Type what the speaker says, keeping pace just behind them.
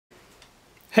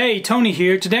Hey, Tony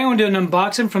here. Today I'm going to do an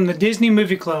unboxing from the Disney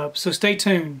Movie Club, so stay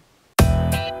tuned.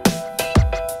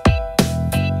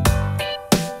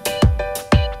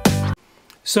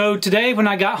 So today when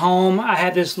I got home, I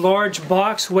had this large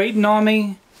box waiting on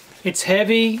me. It's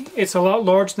heavy. It's a lot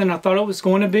larger than I thought it was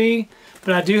going to be,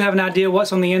 but I do have an idea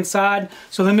what's on the inside.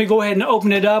 So let me go ahead and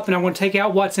open it up, and I'm going to take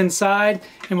out what's inside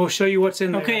and we'll show you what's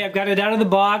in there. Okay, I've got it out of the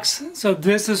box. So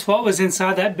this is what was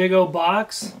inside that big old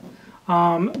box.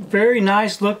 Very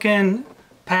nice looking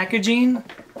packaging,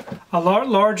 a lot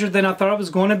larger than I thought it was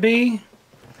going to be.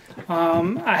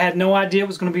 I had no idea it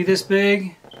was going to be this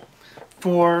big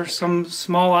for some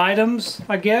small items,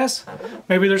 I guess.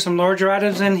 Maybe there's some larger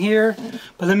items in here,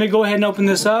 but let me go ahead and open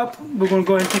this up. We're going to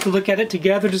go ahead and take a look at it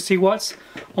together to see what's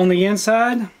on the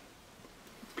inside.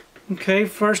 Okay,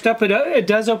 first up, it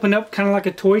does open up kind of like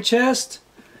a toy chest.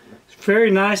 It's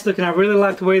very nice looking. I really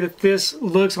like the way that this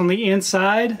looks on the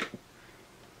inside.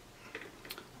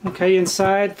 Okay,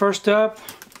 inside, first up,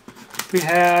 we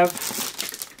have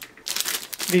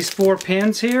these 4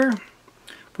 pins here,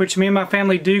 which me and my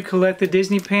family do collect the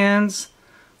Disney pins.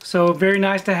 So very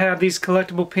nice to have these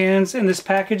collectible pins in this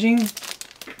packaging.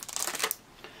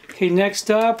 Okay, next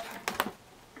up,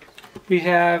 we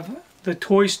have the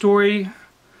Toy Story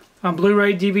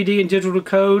Blu-ray, DVD, and digital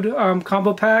code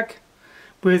combo pack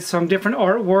with some different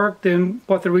artwork than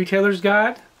what the retailers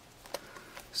got.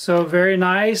 So very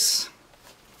nice.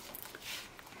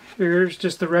 Here's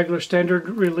just the regular standard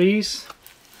release.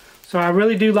 So I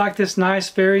really do like this nice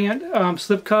variant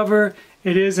slipcover.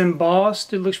 It is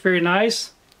embossed. It looks very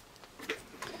nice.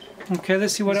 Okay,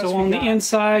 let's see what else. So on the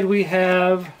inside we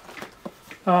have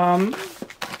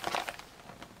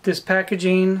this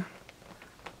packaging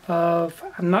of,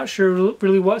 I'm not sure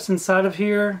really what's inside of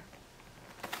here.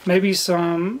 Maybe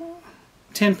some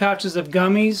 10 pouches of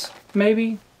gummies,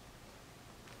 maybe.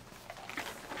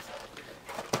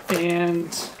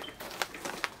 And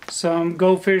some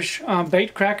goldfish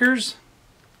bait crackers.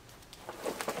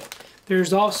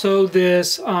 There's also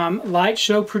this light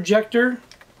show projector,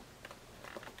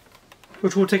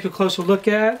 which we'll take a closer look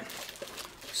at.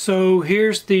 So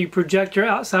here's the projector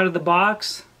outside of the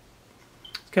box.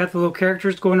 It's got the little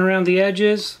characters going around the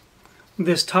edges.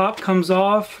 This top comes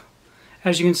off.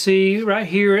 As you can see right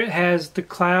here, it has the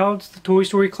clouds, the Toy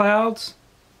Story clouds.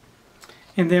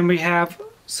 And then we have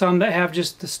some that have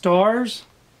just the stars.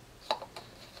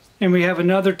 And we have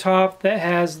another top that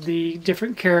has the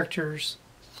different characters.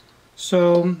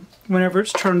 So whenever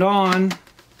it's turned on,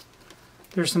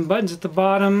 there's some buttons at the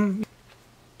bottom.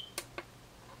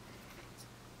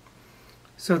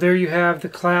 So there you have the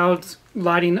clouds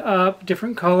lighting up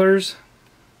different colors.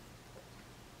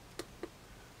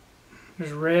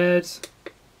 There's reds,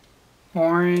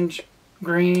 orange,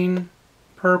 green,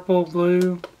 purple,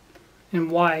 blue,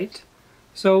 and white.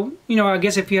 So, you know, I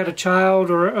guess if you had a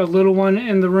child or a little one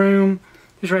in the room,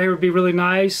 this right here would be really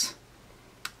nice.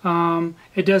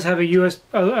 It does have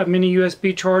a mini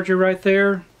USB charger right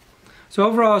there. So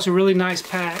overall, it's a really nice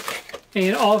pack.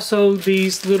 And also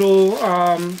these little,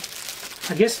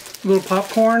 I guess, little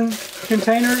popcorn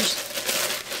containers.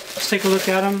 Let's take a look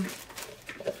at them.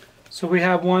 So we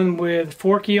have one with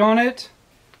Forky on it.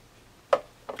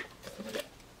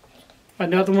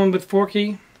 Another one with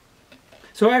Forky.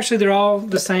 So actually they're all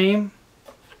the same.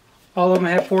 All of them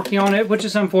have Forky on it, which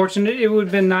is unfortunate. It would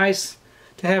have been nice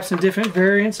to have some different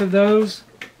variants of those.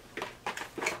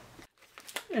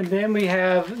 And then we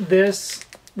have this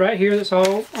right here that's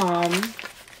all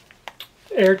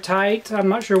airtight. I'm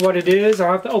not sure what it is.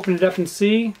 I'll have to open it up and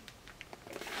see.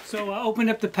 So I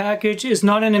opened up the package. It's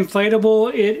not an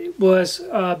inflatable. It was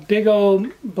a big old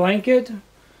blanket.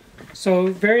 So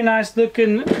very nice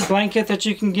looking blanket that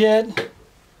you can get.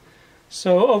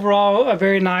 So overall, a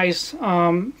very nice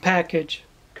package.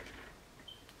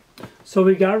 So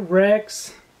we got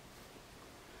Rex,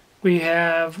 we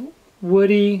have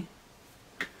Woody,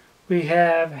 we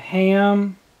have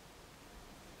Ham,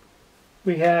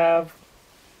 we have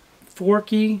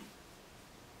Forky,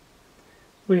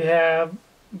 we have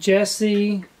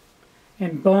Jessie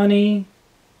and Bunny,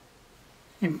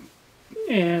 and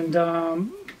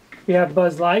we have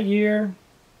Buzz Lightyear.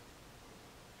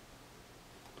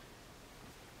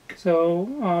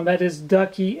 So that is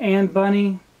Ducky and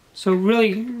Bunny. So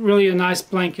really a nice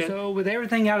blanket. So with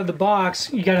everything out of the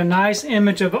box, you got a nice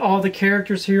image of all the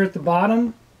characters here at the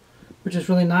bottom, which is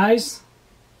really nice.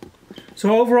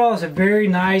 So overall, it's a very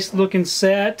nice looking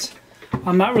set.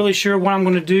 I'm not really sure what I'm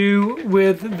going to do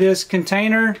with this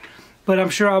container, but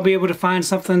I'm sure I'll be able to find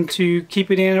something to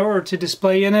keep it in or to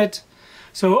display in it.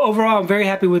 So overall, I'm very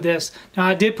happy with this. Now,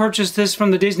 I did purchase this from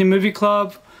the Disney Movie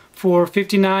Club for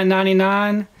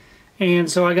 $59.99. And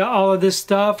so I got all of this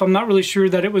stuff. I'm not really sure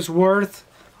that it was worth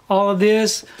all of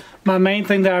this. My main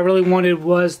thing that I really wanted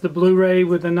was the Blu-ray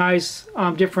with a nice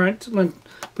different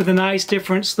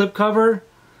slipcover.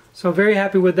 So very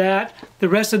happy with that. The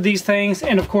rest of these things,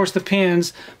 and of course the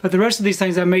pins, but the rest of these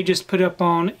things I may just put up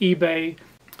on eBay.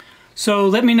 So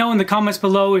let me know in the comments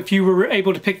below if you were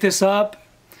able to pick this up.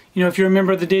 You know, if you're a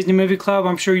member of the Disney Movie Club,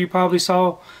 I'm sure you probably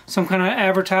saw some kind of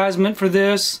advertisement for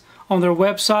this on their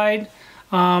website.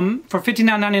 For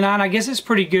 $59.99, I guess it's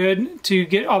pretty good to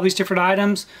get all these different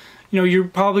items. You know, you're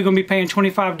probably going to be paying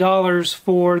 $25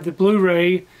 for the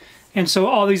Blu-ray, and so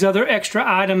all these other extra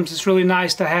items, it's really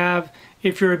nice to have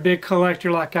if you're a big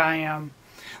collector like I am.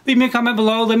 Leave me a comment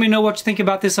below. Let me know what you think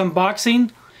about this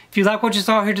unboxing. If you like what you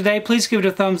saw here today, please give it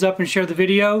a thumbs up and share the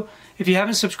video. If you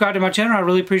haven't subscribed to my channel, I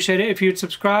really appreciate it if you'd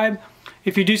subscribe.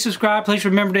 If you do subscribe, please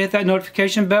remember to hit that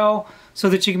notification bell so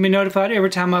that you can be notified every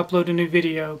time I upload a new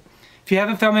video. If you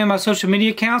haven't found me on my social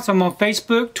media accounts, I'm on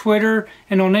Facebook, Twitter,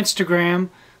 and on Instagram.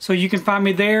 So you can find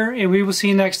me there, and we will see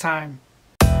you next time.